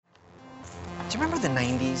Do you remember the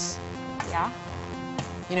 90s? Yeah?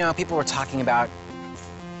 You know, people were talking about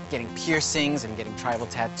getting piercings and getting tribal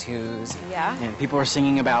tattoos. Yeah? And people were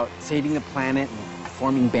singing about saving the planet and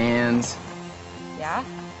forming bands. Yeah?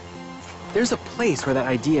 There's a place where that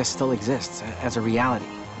idea still exists as a reality,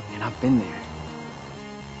 and I've been there.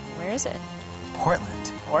 Where is it?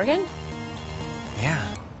 Portland. Oregon?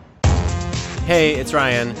 Yeah. Hey, it's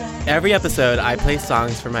Ryan. Every episode, I play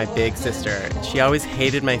songs for my big sister. She always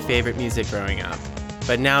hated my favorite music growing up.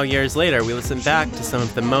 But now, years later, we listen back to some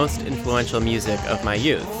of the most influential music of my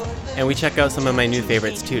youth. And we check out some of my new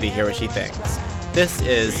favorites, too, to hear what she thinks. This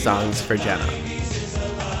is Songs for Jenna.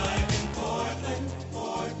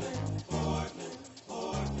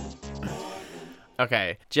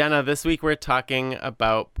 Okay, Jenna, this week we're talking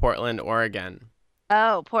about Portland, Oregon.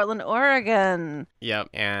 Oh, Portland, Oregon. Yep,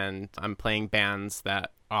 and I'm playing bands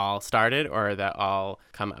that all started or that all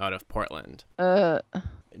come out of Portland. Do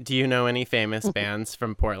you know any famous bands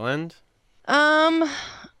from Portland? I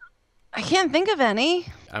can't think of any.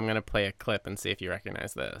 I'm going to play a clip and see if you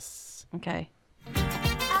recognize this. Okay.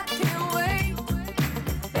 I can't wait,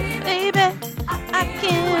 Baby, I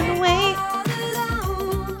can't wait.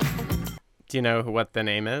 Do you know what the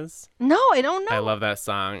name is? No, I don't know. I love that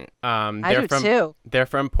song. I do too. They're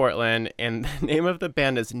from Portland, and the name of the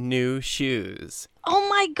band is New Shoes. Oh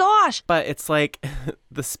my gosh. But it's like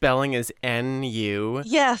the spelling is N-U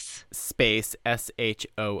Yes. space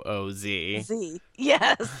S-H-O-O-Z. Z.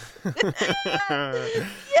 Yes.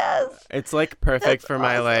 Yes. It's like perfect That's for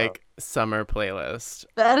my awesome. like summer playlist.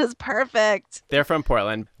 That is perfect. They're from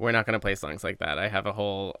Portland. We're not going to play songs like that. I have a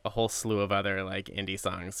whole slew of other like indie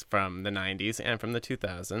songs from the 90s and from the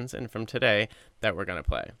 2000s and from today that we're going to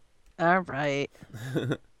play. All right.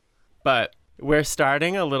 But we're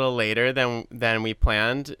starting a little later than we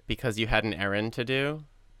planned because you had an errand to do.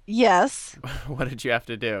 Yes. What did you have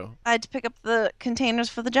to do? I had to pick up the containers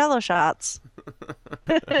for the Jell-O shots.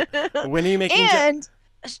 When are you making And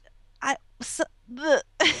I'm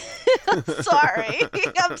sorry.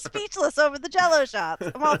 I'm speechless over the Jell-O shots.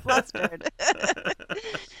 I'm all flustered.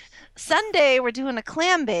 Sunday, we're doing a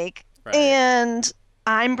clam bake, Right. and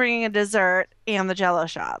I'm bringing a dessert and the Jell-O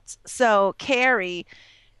shots. So Carrie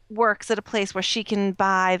works at a place where she can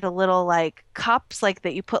buy the little like cups like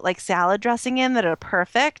that you put like salad dressing in that are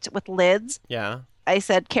perfect with lids. Yeah. I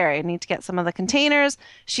said, Carrie, I need to get some of the containers.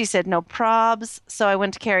 She said, no probs. So I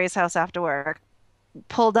went to Carrie's house after work,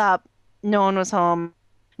 pulled up, no one was home,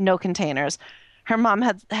 no containers. Her mom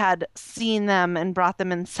had seen them and brought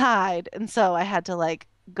them inside. And so I had to like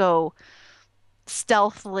go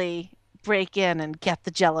stealthily break in and get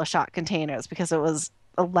the Jell-O shot containers because it was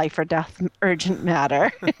a life or death urgent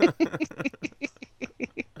matter. Oh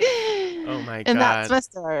my God. And that's my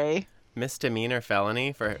story. Misdemeanor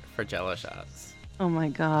felony for Jell-O shots. Oh my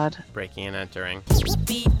God. Breaking and entering.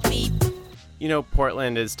 You know,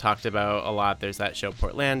 Portland is talked about a lot. There's that show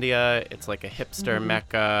Portlandia. It's like a hipster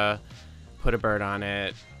mecca. Put a Bird on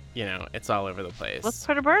It. You know, it's all over the place. Let's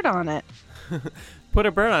put a bird on it. Put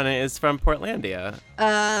a Bird on It is from Portlandia.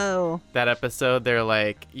 Oh. That episode, they're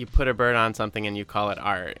like, you put a bird on something and you call it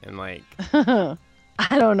art. And like, I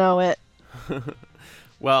don't know it.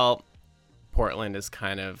 well, Portland is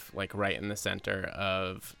kind of like right in the center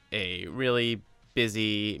of a really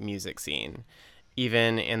busy music scene,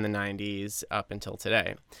 even in the 90s up until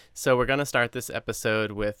today. So we're going to start this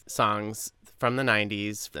episode with songs from the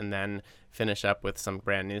 90s and then finish up with some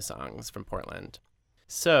brand new songs from Portland.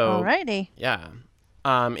 So, Alrighty. yeah.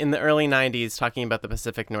 In the early 90s, talking about the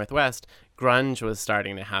Pacific Northwest, grunge was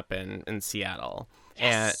starting to happen in Seattle.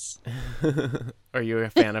 Yes. And are you a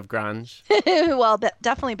fan of grunge? Well,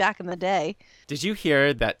 definitely back in the day. Did you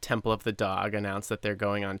hear that Temple of the Dog announced that they're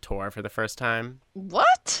going on tour for the first time?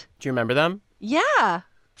 What? Do you remember them? Yeah.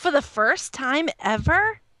 For the first time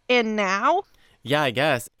ever? And now? Yeah, I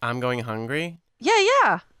guess. I'm Going Hungry.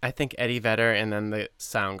 Yeah. I think Eddie Vedder and then the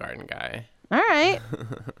Soundgarden guy. All right.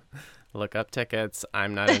 Look up tickets.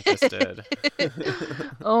 I'm not interested.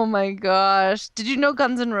 Oh my gosh. Did you know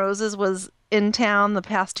Guns N' Roses was in town the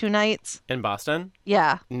past 2 nights? In Boston?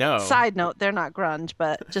 Yeah. No. Side note, they're not grunge,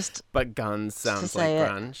 but just But Guns sounds like say it.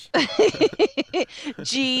 grunge.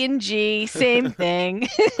 G and G, same thing.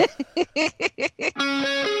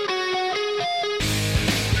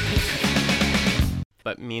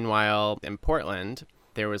 But meanwhile, in Portland,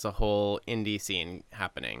 there was a whole indie scene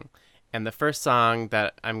happening. And the first song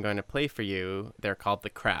that I'm going to play for you, they're called The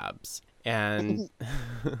Crabs. And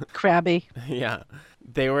Crabby. yeah,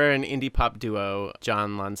 they were an indie pop duo,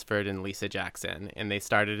 John Lunsford and Lisa Jackson, and they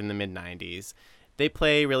started in the mid-90s. They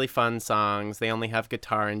play really fun songs. They only have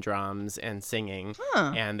guitar and drums and singing.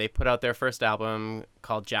 Huh. And they put out their first album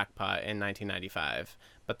called Jackpot in 1995.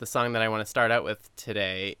 But the song that I want to start out with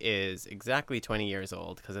today is exactly 20 years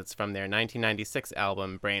old because it's from their 1996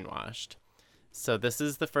 album, Brainwashed. So this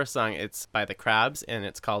is the first song. It's by the Crabs, and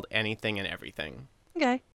it's called Anything and Everything.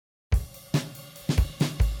 Okay.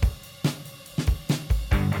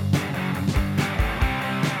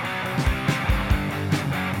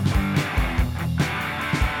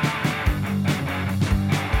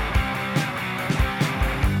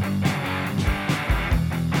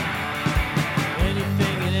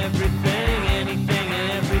 Anything and everything, anything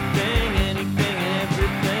and everything, anything and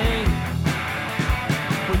everything.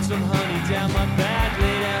 Put some honey down my back,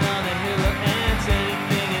 lay down on a hill of ants.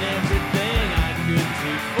 Anything and everything I could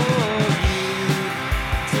do for you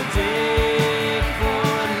today. For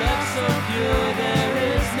a love so pure, there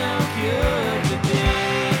is no cure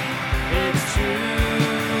today. It's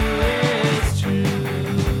true, it's true.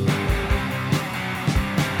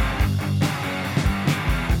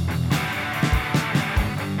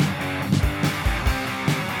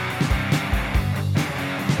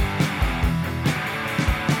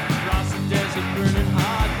 Across the desert, burning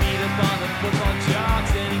hot, beat up on the football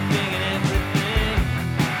chalks, anything and everything.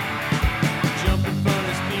 Jumping from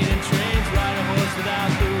the speeding trains, ride a horse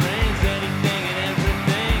without the reins, anything and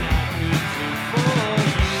everything I could do for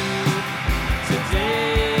you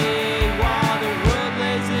today. While the world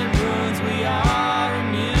lays in ruins, we are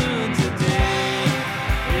immune today.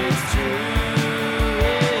 It's true,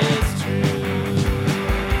 it's true.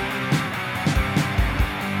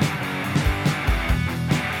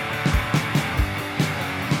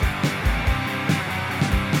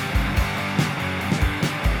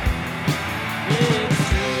 It's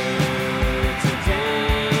true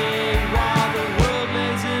today. While the world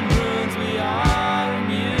lays in ruins, we are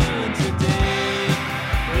immune today.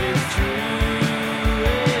 It's true,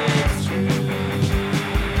 it's true.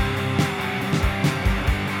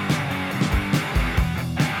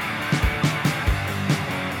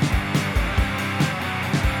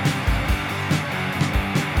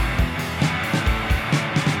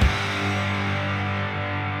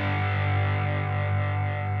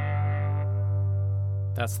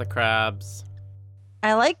 That's the Crabs.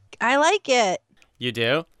 I like it. You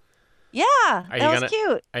do? Yeah, Are that you was gonna-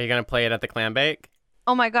 cute. Are you going to play it at the clam bake?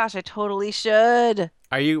 Oh my gosh, I totally should.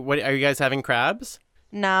 Are you guys having crabs?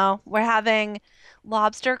 No, we're having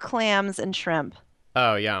lobster, clams, and shrimp.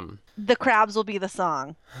 Oh, yum. The crabs will be the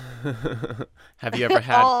song. Have you ever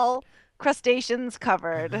had All crustaceans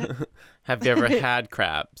covered. Have you ever had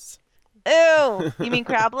crabs? Ew. You mean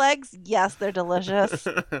crab legs? Yes, they're delicious.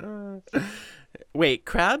 Wait,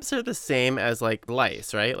 crabs are the same as like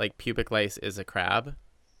lice, right? Like pubic lice is a crab.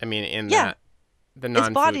 I mean, in Yeah. that the It's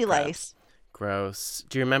non-food body crabs. lice. Gross.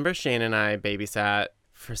 Do you remember Shane and I babysat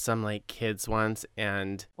for some like kids once,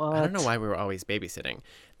 and I don't know What? why we were always babysitting.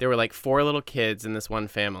 There were like 4 little kids in this one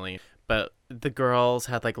family, but the girls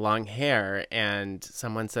had like long hair, and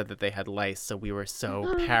someone said that they had lice, so we were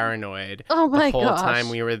so paranoid Oh my the whole gosh. time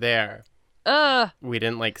we were there. Ugh. We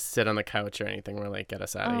didn't like sit on the couch or anything. We're like, get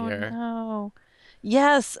us out of Oh here. no.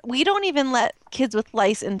 Yes, we don't even let kids with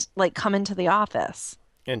lice come into the office.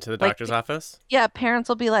 Into the Like, doctor's office? Yeah, parents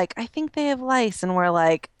will be like, I think they have lice. And we're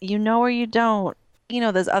like, you know or you don't. You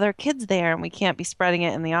know, there's other kids there and we can't be spreading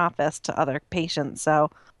it in the office to other patients.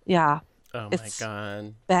 So, yeah, Oh my It's-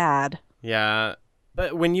 God. bad. Yeah.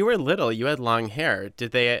 But when you were little, you had long hair.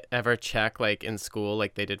 Did they ever check, like, in school,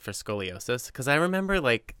 like they did for scoliosis? Because I remember,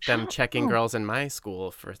 like, them checking know. girls in my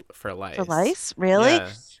school for lice. For lice? Really?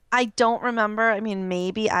 Yeah. I don't remember. I mean,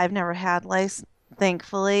 maybe I've never had lice,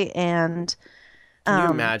 thankfully. And Can you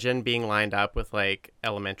imagine being lined up with, like,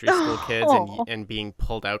 elementary school kids Oh. and being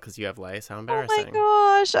pulled out because you have lice? How oh embarrassing. my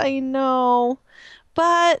gosh, I know.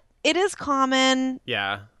 But it is common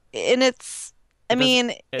Yeah. and it's, I It doesn't- mean,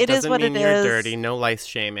 It it is doesn't what mean it you're is. dirty. No lice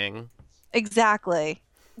shaming. Exactly.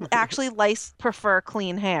 Actually, lice prefer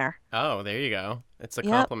clean hair. Oh, there you go. It's a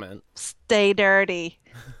Yep. compliment. Stay dirty.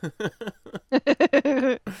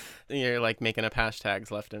 You're, like, making up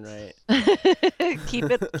hashtags left and right. Keep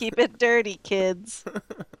it dirty, kids.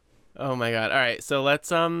 Oh my God. All right. So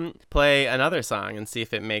let's play another song and see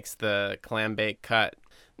if it makes the clam bake cut.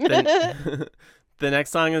 The, the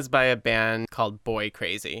next song is by a band called Boy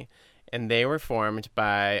Crazy. And they were formed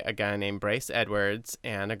by a guy named Bryce Edwards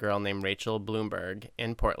and a girl named Rachel Bloomberg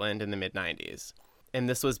in Portland in the mid-90s. And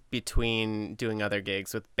this was between doing other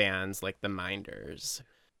gigs with bands like the Minders.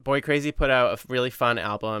 Boy Crazy put out a really fun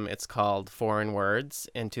album. It's called Foreign Words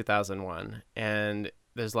in 2001. And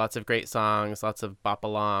there's lots of great songs, lots of bop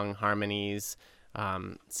along harmonies,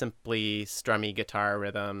 simply strummy guitar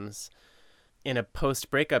rhythms. In a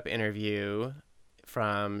post-breakup interview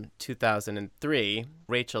from 2003,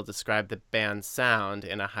 Rachel described the band's sound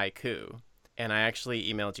in a haiku. And I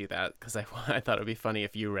actually emailed you that because I thought it would be funny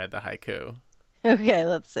if you read the haiku. Okay,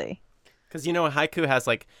 let's see. Because a haiku has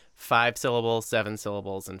like 5 syllables, 7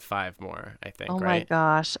 syllables, and 5 more, I think, Oh my right?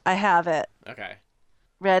 gosh, I have it. Okay.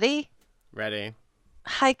 Ready? Ready?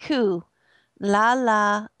 Haiku. La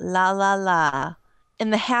la la la la.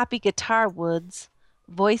 In the happy guitar woods,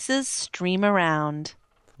 voices stream around.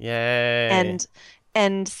 Yay.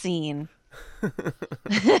 End scene. Oh,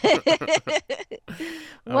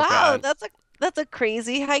 Wow, God. that's a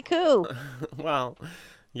crazy haiku. Well,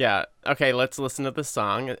 yeah. Okay, let's listen to the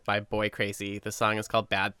song by Boy Crazy. The song is called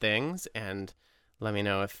Bad Things, and let me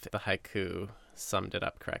know if the haiku summed it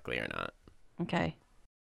up correctly or not. Okay.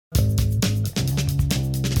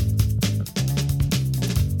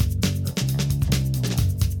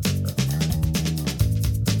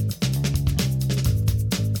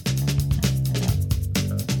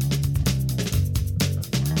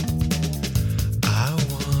 I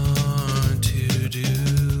want to do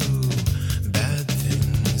bad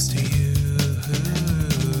things to you.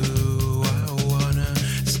 I wanna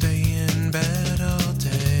stay in bed all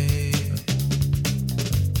day.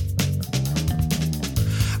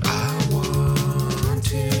 I want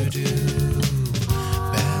to do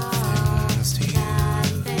bad things to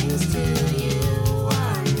you. I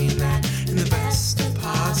mean that in the best of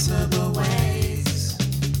possible ways.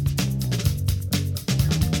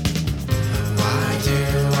 Why do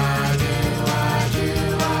I do I do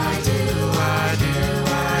I do I do I do I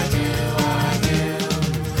do?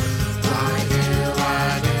 Why do I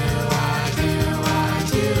do I do I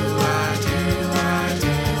do I do I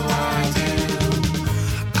do I do?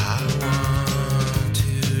 I want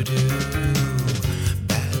to do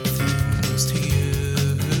bad things to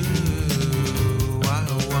you. I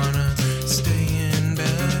wanna stay in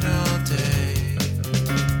bed all day. I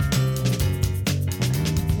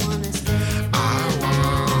want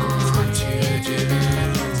to do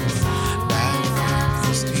bad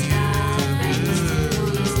things to you.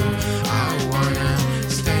 I wanna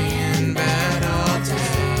stay in bed all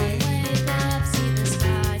day.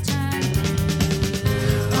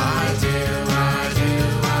 Why do I do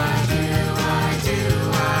I do I do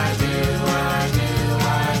I do I do I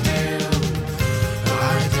do?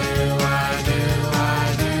 Why do I do I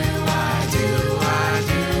do I do I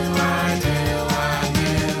do I do I do?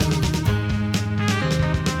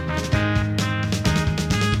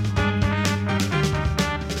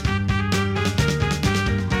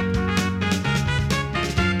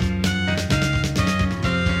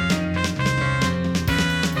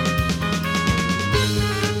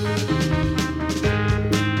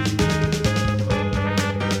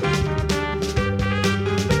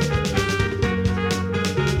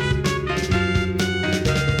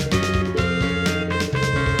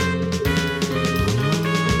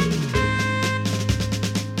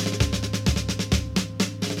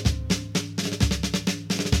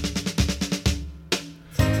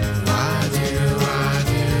 Why do I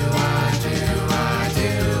do I do I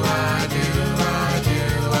do I do I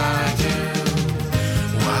do I do?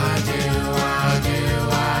 Why do I do I do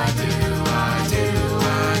I do I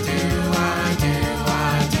do I do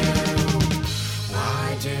I do?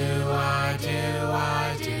 Why do I do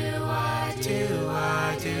I do I do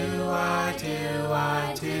I do I do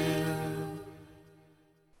I do?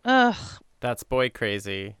 Ugh. That's Boy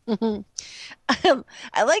Crazy. I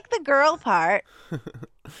like the girl part.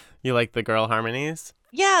 You like the girl harmonies?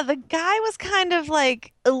 Yeah, the guy was kind of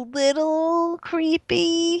like a little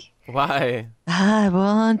creepy. Why? I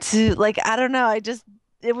want to, like, I don't know. It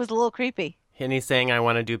was a little creepy. And he's saying, I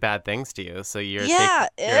want to do bad things to you, so you're Yeah,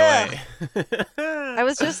 you're away. I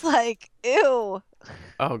was just like, ew.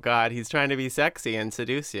 Oh, God, he's trying to be sexy and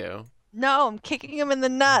seduce you. No, I'm kicking him in the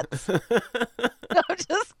nuts. No, I'm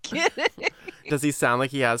just kidding. Does he sound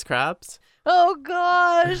like he has crabs? Oh,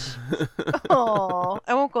 gosh. Oh,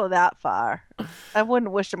 I won't go that far. I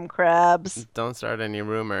wouldn't wish him crabs. Don't start any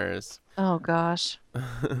rumors. Oh, gosh.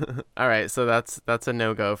 All right, so that's a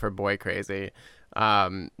no-go for Boy Crazy.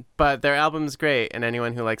 But their album's great, and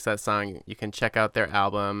anyone who likes that song, you can check out their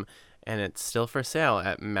album, and it's still for sale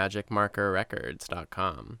at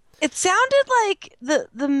magicmarkerrecords.com. It sounded like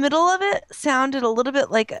the middle of it sounded a little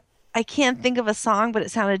bit like, I can't think of a song, but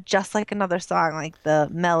it sounded just like another song, like the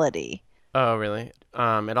melody. Oh, really?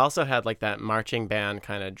 It also had like that marching band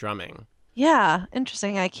kind of drumming. Yeah,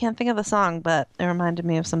 interesting. I can't think of the song, but it reminded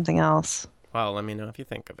me of something else. Well, let me know if you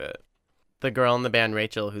think of it. The girl in the band,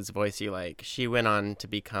 Rachel, whose voice you like, she went on to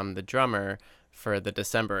become the drummer for the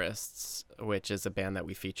Decemberists, which is a band that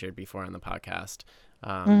we featured before on the podcast.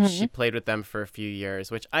 She played with them for a few years,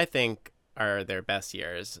 which I think are their best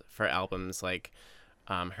years for albums like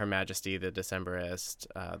Her Majesty the Decemberist,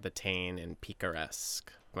 The Tane, and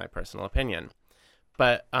Picaresque, my personal opinion.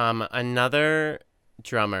 But another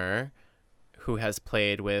drummer who has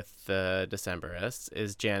played with the Decemberists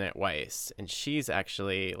is Janet Weiss, and she's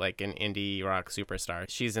actually like an indie rock superstar.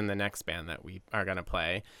 She's in the next band that we are going to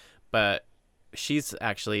play, but she's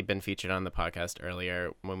actually been featured on the podcast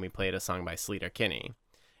earlier when we played a song by Sleater Kinney,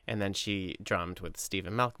 and then she drummed with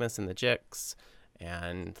Stephen Malkmus and the Jicks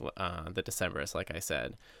and the Decemberists, like I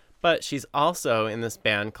said. But she's also in this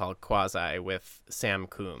band called Quasi with Sam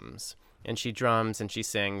Coombs, and she drums and she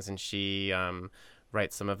sings and she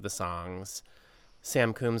writes some of the songs.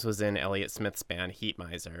 Sam Coombs was in Elliott Smith's band Heat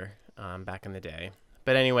Miser back in the day.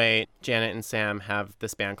 But anyway, Janet and Sam have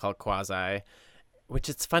this band called Quasi, which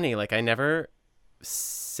it's funny, like I never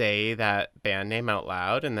say that band name out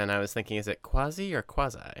loud, and then I was thinking, is it Quasi or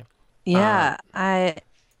Quasi? Yeah,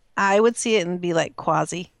 I would see it and be like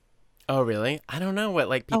Quasi. Oh, really? I don't know what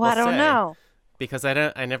like people Oh, I don't say, know. because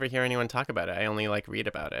I never hear anyone talk about it. I only like read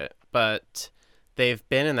about it. But they've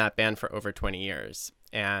been in that band for over 20 years.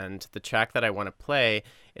 And the track that I want to play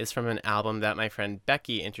is from an album that my friend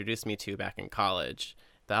Becky introduced me to back in college.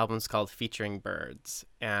 The album's called Featuring Birds,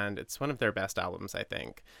 and it's one of their best albums, I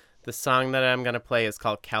think. The song that I'm going to play is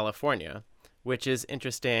called California, which is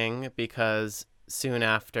interesting because soon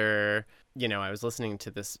after, I was listening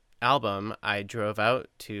to this album, I drove out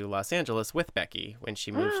to Los Angeles with Becky when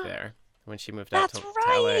she moved there. When she moved out That's to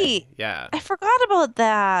LA. right. Yeah. I forgot about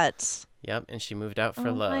that. Yep. And she moved out for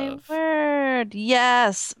Oh my love. word.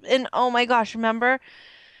 Yes. And oh my gosh, remember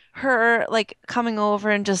her like coming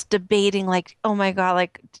over and just debating like, oh my God,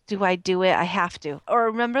 like, do I do it? I have to. Or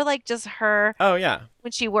remember like just her Oh, yeah.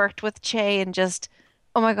 when she worked with Che and just,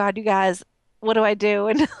 oh my God, you guys, what do I do?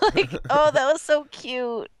 And like, oh, that was so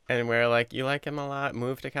cute. And we're like, you like him a lot?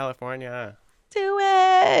 Move to California. Do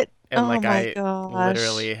it. And Oh like my I gosh.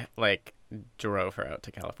 literally like drove her out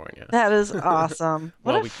to California. That is awesome.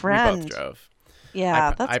 What Well, a we friend. both drove. Yeah,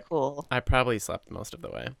 I that's cool. I probably slept most of the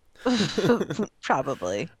way.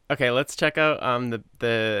 Probably. Okay, let's check out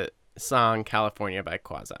the song California by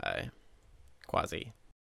Quasi.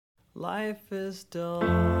 Life is dull,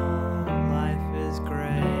 life is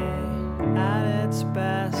gray. At its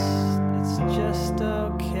best, it's just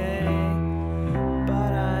okay.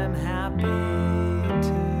 But I'm happy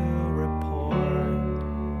to report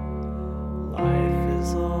life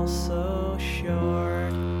is also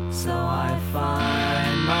short. So I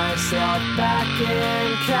find myself back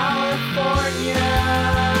in California.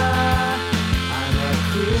 I'm a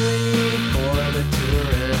coolie for the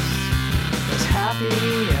tourists, those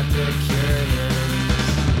happy Epicureans,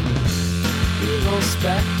 evil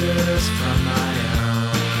specters from my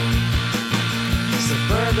own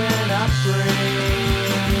suburban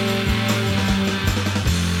upbringing.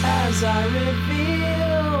 As I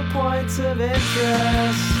reveal points of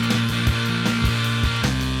interest,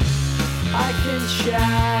 I can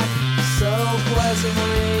chat so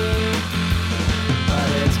pleasantly, but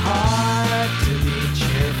it's hard to be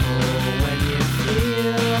cheerful when you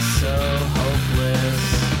feel so hopeless.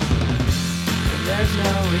 And there's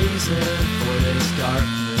no reason for this dark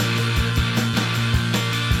mood.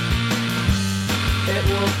 It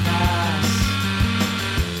will pass,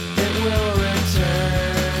 it will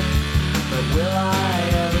return, but will I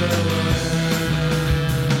ever learn?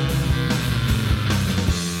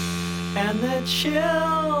 And the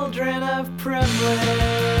children of privilege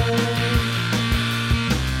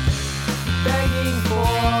begging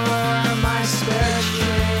for my spare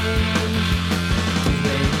change. Do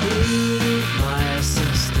they need my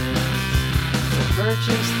assistance to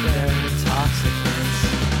purchase their intoxicants?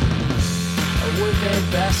 Or would they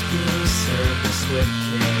best be served a swift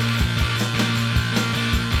cake?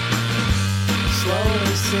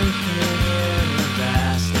 Slowly sinking in the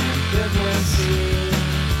vast ambivalency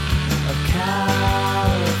of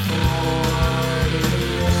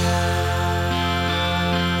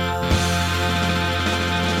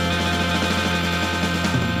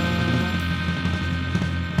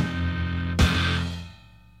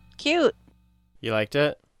Cute. You liked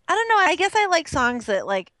it? I don't know. I guess I like songs that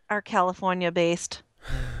like are California based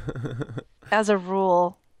as a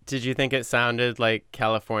rule. Did you think it sounded like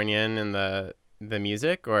Californian in the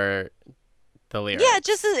music or the lyrics? Yeah,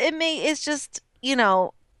 it's just,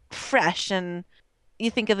 fresh and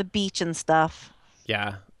you think of the beach and stuff.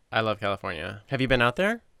 Yeah, I love California. Have you been out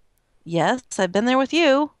there? Yes, I've been there with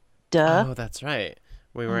you. Duh. Oh, that's right.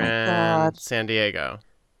 We Oh were my in God. San Diego.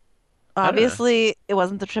 Obviously, it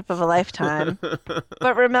wasn't the trip of a lifetime.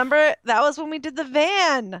 But remember, that was when we did the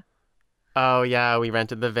van Oh, yeah, we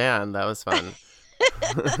rented the van. That was fun.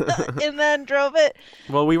 and then drove it.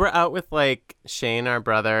 Well, we were out with like Shane, our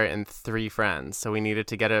brother, and 3 friends, so we needed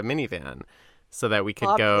to get a minivan so that we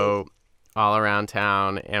could go all around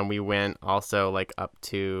town. And we went also like up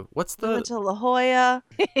to what's We went the to La Jolla.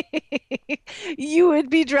 You would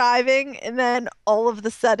be driving, and then all of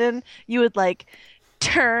the sudden, you would like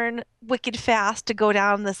turn wicked fast to go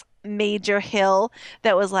down this major hill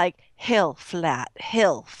that was like hill, flat,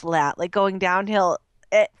 like going downhill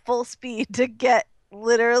at full speed to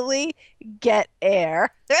literally get air.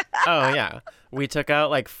 Oh yeah, we took out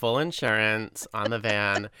like full insurance on the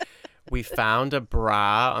van. We found a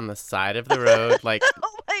bra on the side of the road, like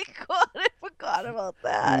Oh my God, I forgot about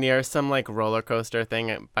that. near some like roller coaster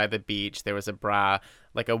thing by the beach. There was a bra,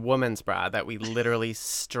 like a woman's bra, that we literally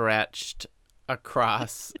stretched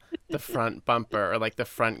across the front bumper or like the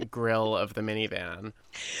front grill of the minivan.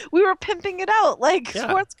 We were pimping it out like Yeah.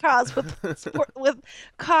 sports cars with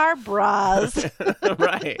car bras.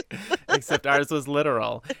 Right. Except ours was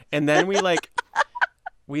literal. And then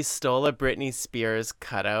we stole a Britney Spears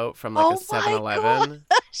cutout from like Oh a my 7-Eleven.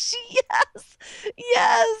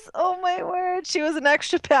 Yes. Oh my word. She was an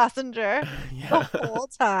extra passenger the Yeah. whole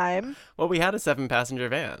time. Well, we had a 7-passenger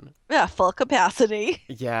van. Yeah, full capacity.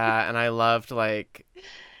 Yeah, and I loved like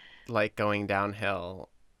going downhill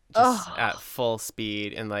just Oh. at full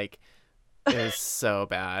speed, and like it was so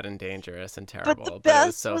bad and dangerous and terrible, but it was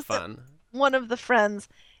best so was that- fun. One of the friends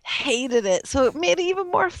hated it, so it made it even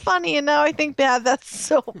more funny. And now I think, bad, that's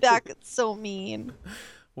so back. It's so mean.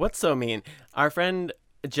 What's so mean? Our friend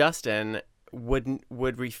Justin would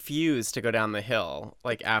refuse to go down the hill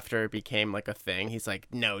like after it became like a thing. He's like,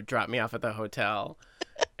 "No, drop me off at the hotel."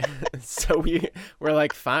 So we're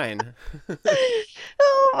like, "Fine."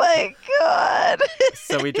 Oh my God.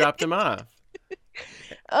 So we dropped him off.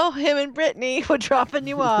 Oh, him and Brittany were dropping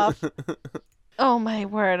you off. Oh my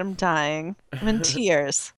word, I'm dying. I'm in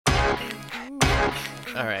tears. All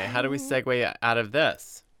right, how do we segue out of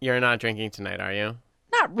this? You're not drinking tonight, are you?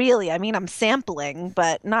 Not really. I mean, I'm sampling,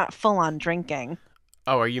 but not full on drinking.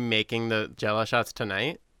 Oh, are you making the Jello shots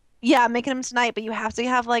tonight? Yeah, I'm making them tonight, but you have to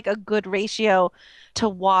have like a good ratio to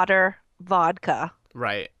water, vodka.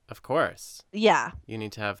 Right, of course. Yeah. You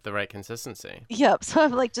need to have the right consistency. Yep. So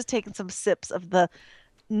I'm like just taking some sips of the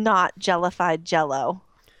not jellified Jello.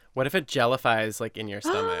 What if it jellifies like in your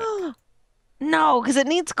stomach? No, because it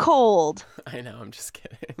needs cold. I know, I'm just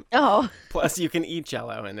kidding. Oh. Plus, you can eat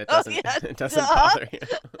Jello and it Oh, doesn't yeah, it doesn't duh. bother you.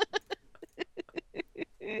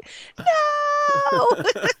 No.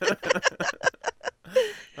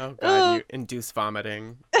 Oh God, you induce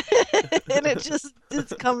vomiting. And it just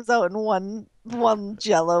comes out in one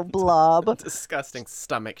Jello blob. Disgusting,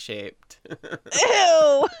 stomach shaped.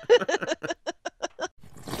 Ew.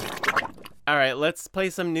 All right, let's play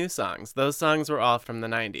some new songs. Those songs were all from the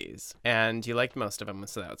 90s, and you liked most of them,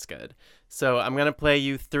 so that's good. So I'm going to play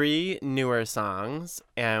you 3 newer songs,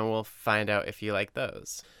 and we'll find out if you like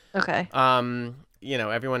those. Okay. You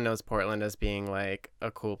know, everyone knows Portland as being like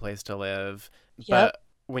a cool place to live, Yep. but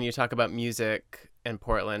when you talk about music in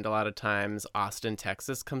Portland, a lot of times Austin,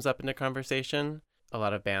 Texas comes up into conversation. A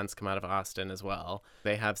lot of bands come out of Austin as well.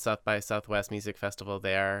 They have South by Southwest Music Festival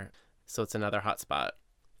there, so it's another hot spot.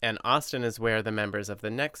 And Austin is where the members of the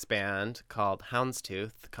next band, called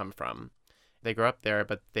Houndstooth, come from. They grew up there,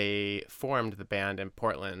 but they formed the band in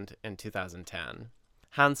Portland in 2010.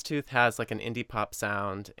 Houndstooth has like an indie pop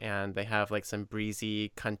sound, and they have like some breezy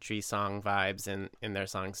country song vibes in their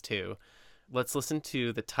songs too. Let's listen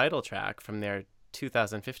to the title track from their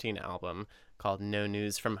 2015 album called No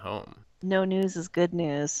News from Home. No news is good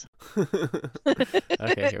news.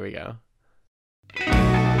 Okay, here we go.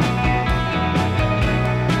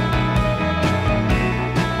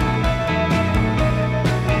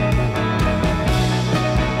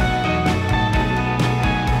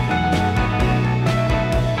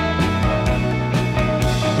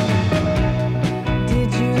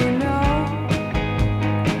 Did you know?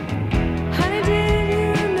 Honey, did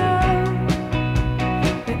you know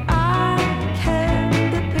that I kept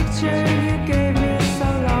the picture you gave me so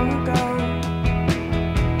long ago?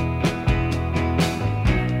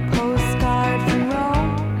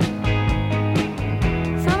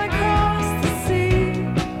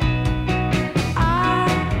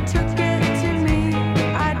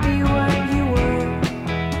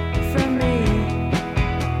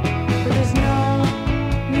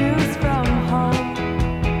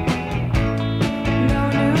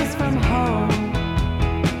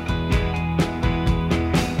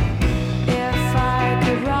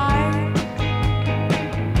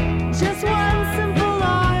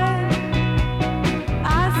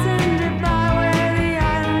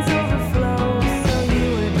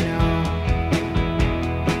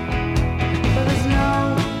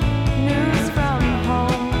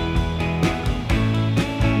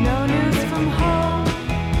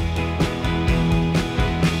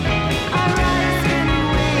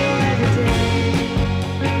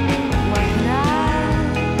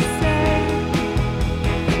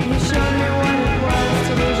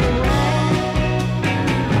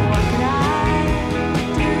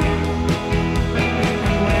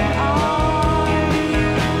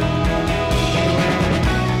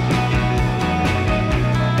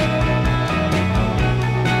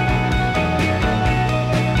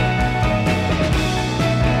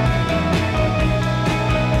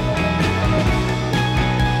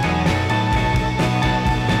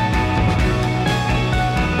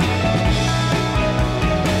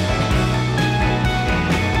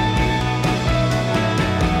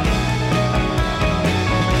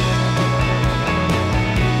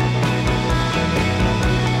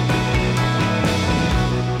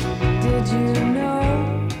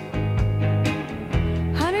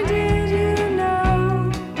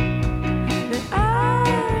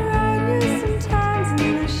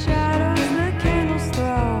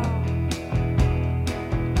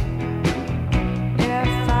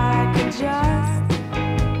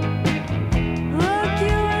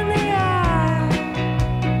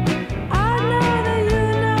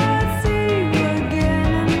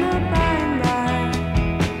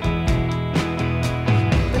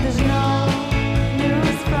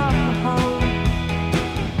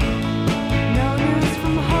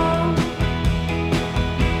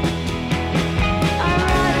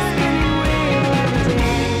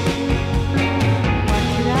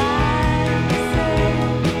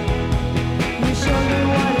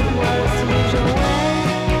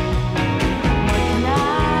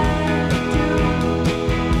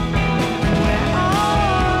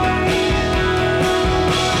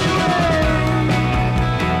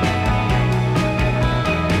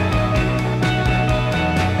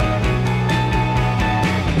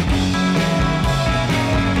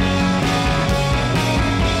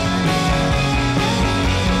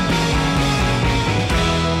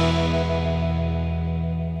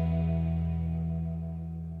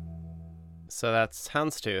 So that's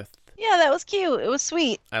Houndstooth. Yeah, that was cute. It was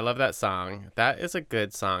sweet. I love that song. That is a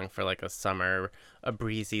good song for like a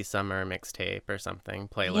breezy summer mixtape or something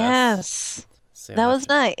playlist. Yes. So That that's was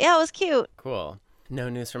nice. Yeah, it was cute. cool. No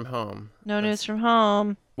news from home. No news from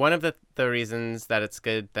home. One of the reasons that it's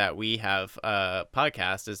good that we have a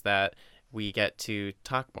podcast is that we get to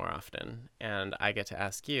talk more often, and I get to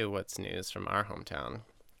ask you what's news from our hometown.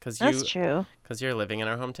 That's true. Because you're living in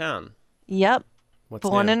our hometown. Yep. What's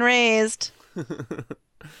Born new? and raised.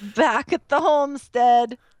 Back at the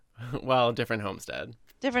homestead. Well, different homestead.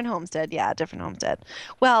 Different homestead. Yeah, different homestead.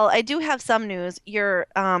 Well, I do have some news. Your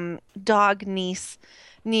dog niece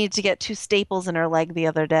needed to get 2 staples in her leg the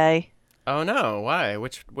other day. Oh no, why?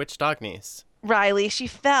 Which dog niece? Riley, she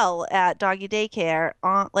fell at doggy daycare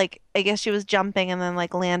on like I guess she was jumping and then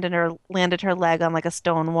like landed her leg on like a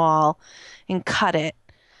stone wall and cut it.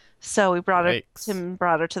 So we brought Yikes. Tim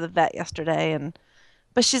brought her to the vet yesterday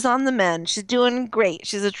but she's on the mend. She's doing great.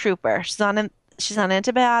 She's a trooper. She's on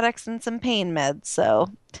antibiotics and some pain meds, so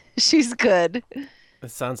she's good.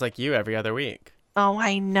 It sounds like you every other week. Oh,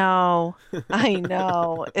 I know. I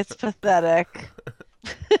know. It's pathetic.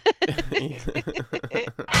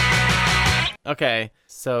 Okay,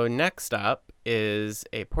 so next up is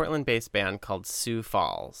a Portland-based band called Sioux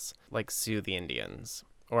Falls, like Sioux the Indians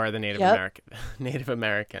or the Yep. Native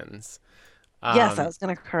Americans. Yes, I was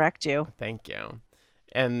going to correct you. Thank you.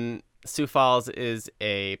 And Sioux Falls is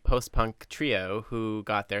a post-punk trio who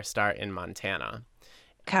got their start in Montana.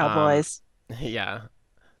 Cowboys. Yeah.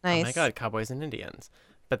 Nice. Oh my God, Cowboys and Indians.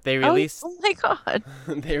 But they Oh, released oh my God.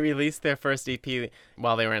 they released their first EP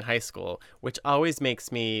while they were in high school, which always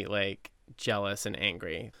makes me like jealous and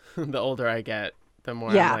angry. The older I get, the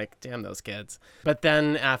more Yeah. I'm like, damn those kids. But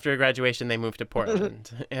then after graduation, they moved to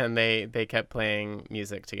Portland and they kept playing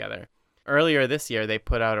music together. Earlier this year, they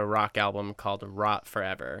put out a rock album called Rot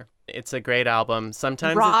Forever. It's a great album.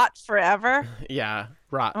 Sometimes Rot forever? yeah,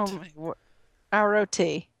 Rot. Oh my word.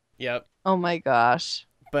 R-O-T. Yep. Oh my gosh.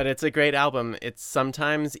 But it's a great album. It's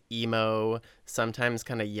sometimes emo, sometimes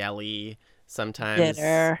kind of yelly,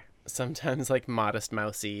 Bitter. sometimes like Modest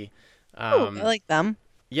Mousy. Ooh, I like them.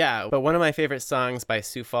 Yeah, but one of my favorite songs by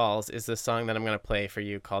Sioux Falls is the song that I'm going to play for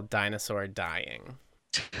you called Dinosaur Dying.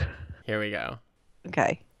 Here we go.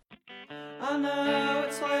 Okay. I know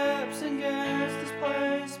it slips and gets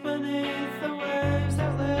displaced beneath the waves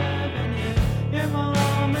that live beneath. Your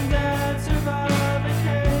mom and dad survive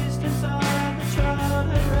encased inside the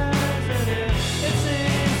childhood residue. It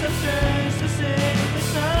seems so strange to see the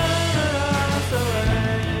sunrise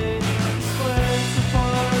away. Displaced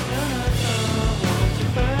apart and I don't want to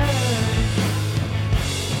face.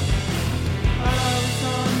 I was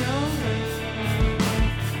on your roof,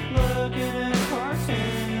 looking at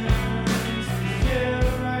cartoons. You're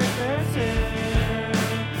right there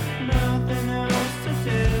too. Nothing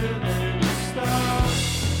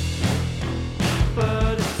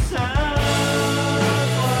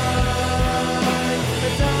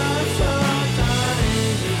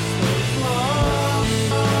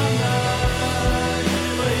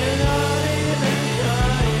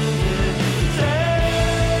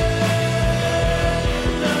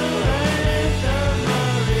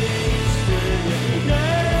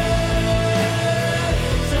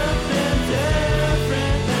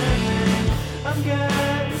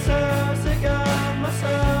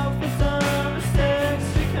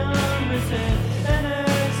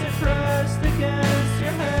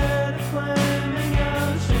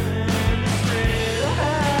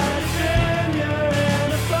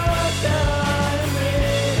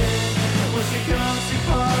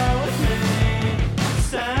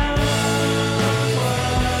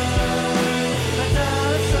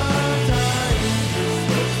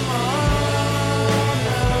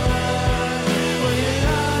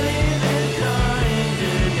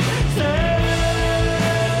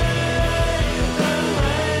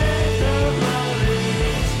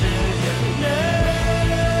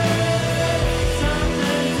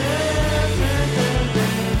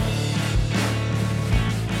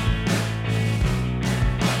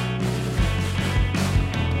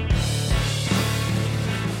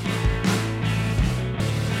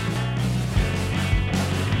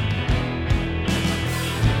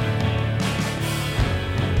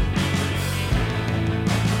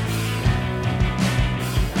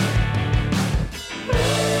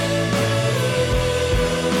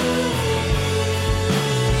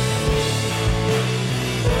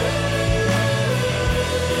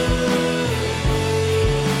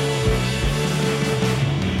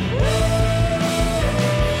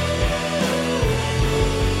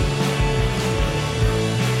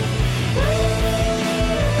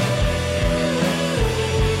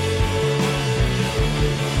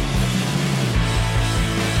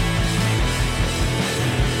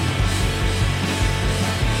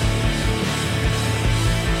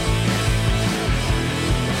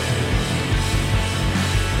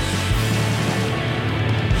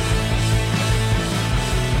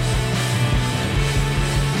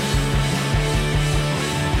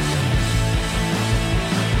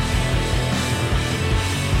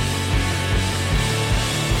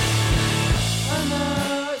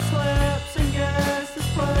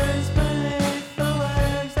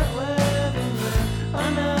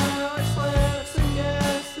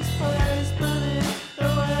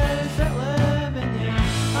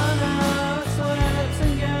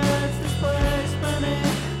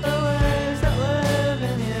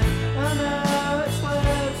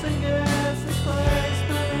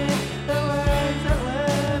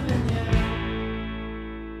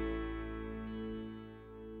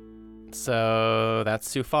So that's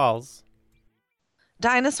Sioux Falls.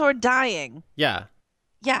 Dinosaur dying. Yeah.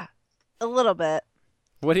 Yeah, a little bit.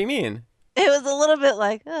 What do you mean? It was a little bit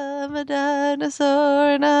like, I'm a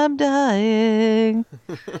dinosaur and I'm dying.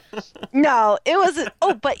 No, it wasn't.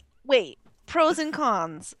 Oh, but wait. Pros and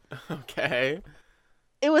cons. Okay.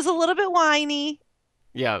 It was a little bit whiny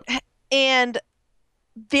Yeah. and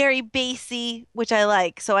very bassy, which I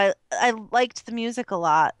like. So I liked the music a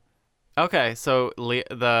lot. Okay, so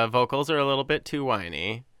the vocals are a little bit too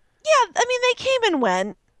whiny. Yeah, I mean they came and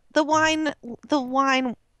went. The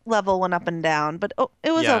wine level went up and down, but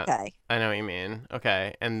it was Yeah. okay. I know what you mean.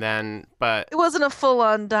 Okay, and then, but It wasn't a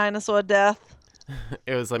full-on dinosaur death.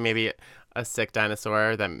 it was like maybe a sick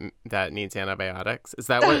dinosaur that needs antibiotics. Is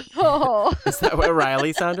that what Oh, is that what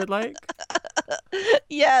Riley sounded like?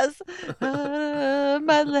 yes.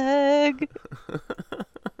 My leg.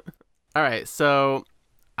 All right, so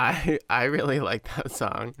I really like that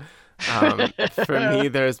song. For me,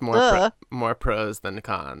 there's more pros than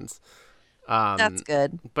cons. That's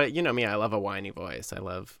good. But you know me, I love a whiny voice. I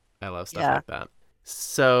love stuff Yeah. like that.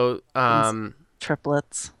 So,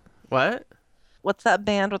 Triplets. what? What's that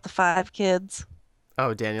band with the 5 kids?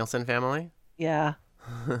 Oh, Danielson Family? Yeah.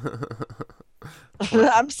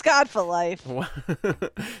 I'm Scott for life.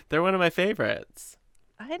 They're one of my favorites.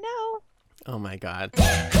 I know. Oh my God.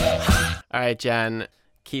 All right, Jen,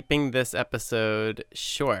 keeping this episode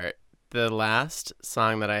short, the last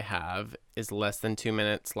song that I have is less than 2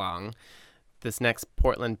 minutes long. This next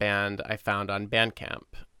Portland band I found on Bandcamp.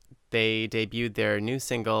 They debuted their new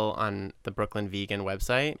single on the Brooklyn Vegan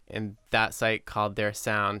website, and that site called their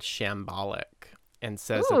sound shambolic, and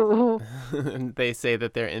says Ooh. they say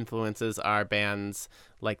that their influences are bands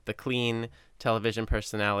like The Clean, Television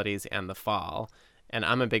Personalities, and The Fall. And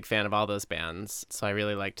I'm a big fan of all those bands, so I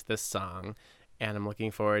really liked this song, and I'm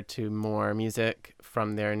looking forward to more music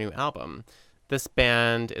from their new album. This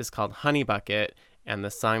band is called Honey Bucket, and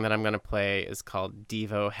the song that I'm going to play is called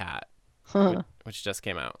Devo Hat, which just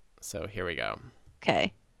came out. So here we go.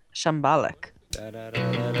 Okay. Shambolic. There's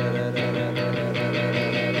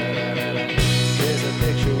a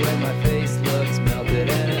picture where my face looks melted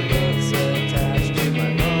and it looks attached to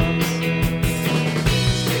my lungs.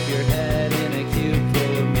 Stick your head in a cube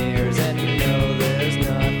full of mirrors and you know there's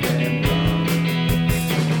nothing wrong.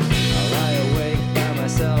 I lie awake by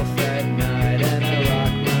myself at night and I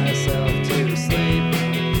rock myself to sleep.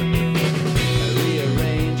 I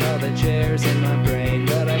rearrange all the chairs in my brain,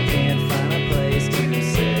 but I can't find a place to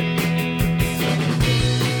sit.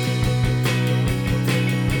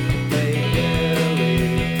 Hey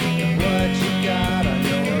Billy, what you got on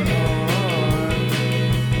your arm?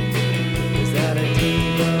 Is that a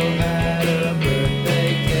Devo hat or a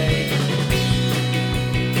birthday cake?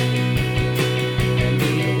 And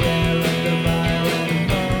beware of the violent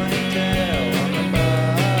ponytail on the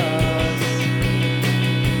bus.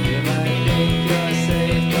 You might think you're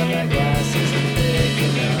safe, but that glass isn't big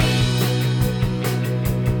enough.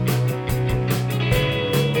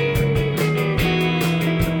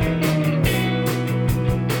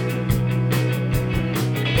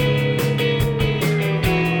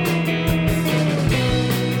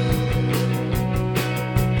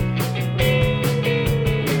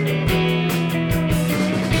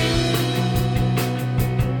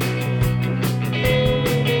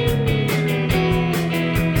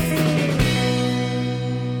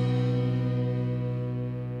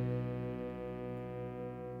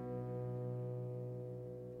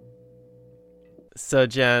 So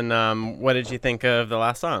Jen, what did you think of the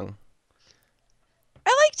last song?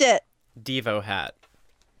 I liked it. Devo Hat.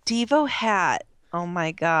 Devo hat. Oh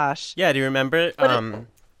my gosh. Yeah, do you remember it? What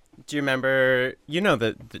Do you remember, you know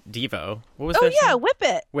the Devo. What was Oh their yeah, song? Whip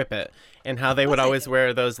It. Whip It. And how they would Was it? always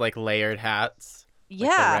wear those like layered hats.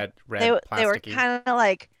 Yeah. Like the red They were plasticky. kind of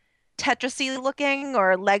like Tetrisy looking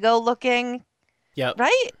or Lego looking, Yep.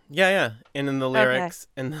 right? Yeah. And then the lyrics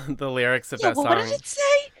and the lyrics of Yeah, that well, song, what did it say?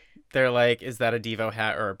 they're like, is that a Devo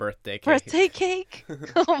hat or a birthday cake? Birthday cake.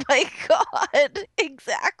 Oh my God.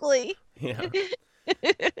 Exactly. Yeah.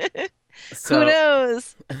 Who So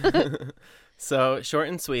knows? So short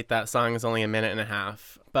and sweet, that song is only a minute and a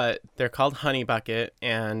half, but they're called Honey Bucket,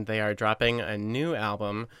 and they are dropping a new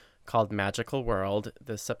album called Magical World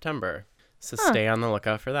this September. So stay on the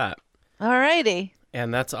lookout for that. Alrighty.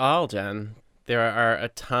 And that's all, Jen. There are a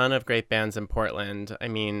ton of great bands in Portland. I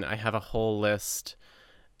mean, I have a whole list,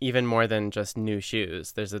 even more than just New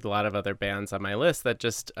Shoes. There's a lot of other bands on my list that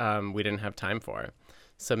just we didn't have time for.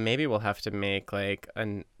 So maybe we'll have to make like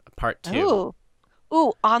a part 2.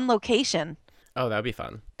 Ooh, on location. Oh, that'd be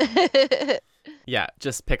fun. Yeah,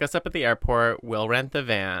 just pick us up at the airport. We'll rent the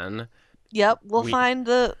van. Yep, we'll We- find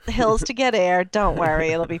the hills to get air. Don't worry,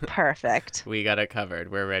 it'll be perfect. We got it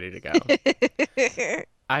covered. We're ready to go.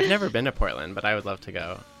 I've never been to Portland, but I would love to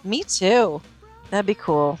go. Me too. That'd be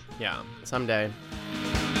cool. Yeah, someday.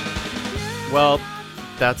 Well,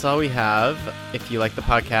 that's all we have. If you like the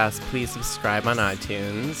podcast, please subscribe on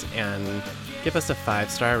iTunes and give us a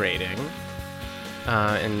 5-star rating.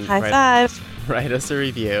 And High five. write us a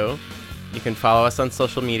review. You can follow us on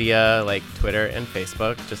social media like Twitter and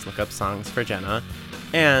Facebook. Just look up Songs for Jenna.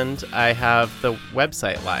 And I have the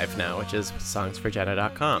website live now, which is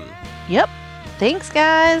songsforjenna.com. Yep. Thanks,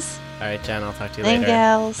 guys. All right, Jen, I'll talk to you And later.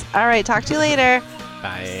 gals. All right, talk to you later.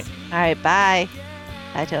 Bye. All right, bye.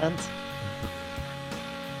 Bye, Tones.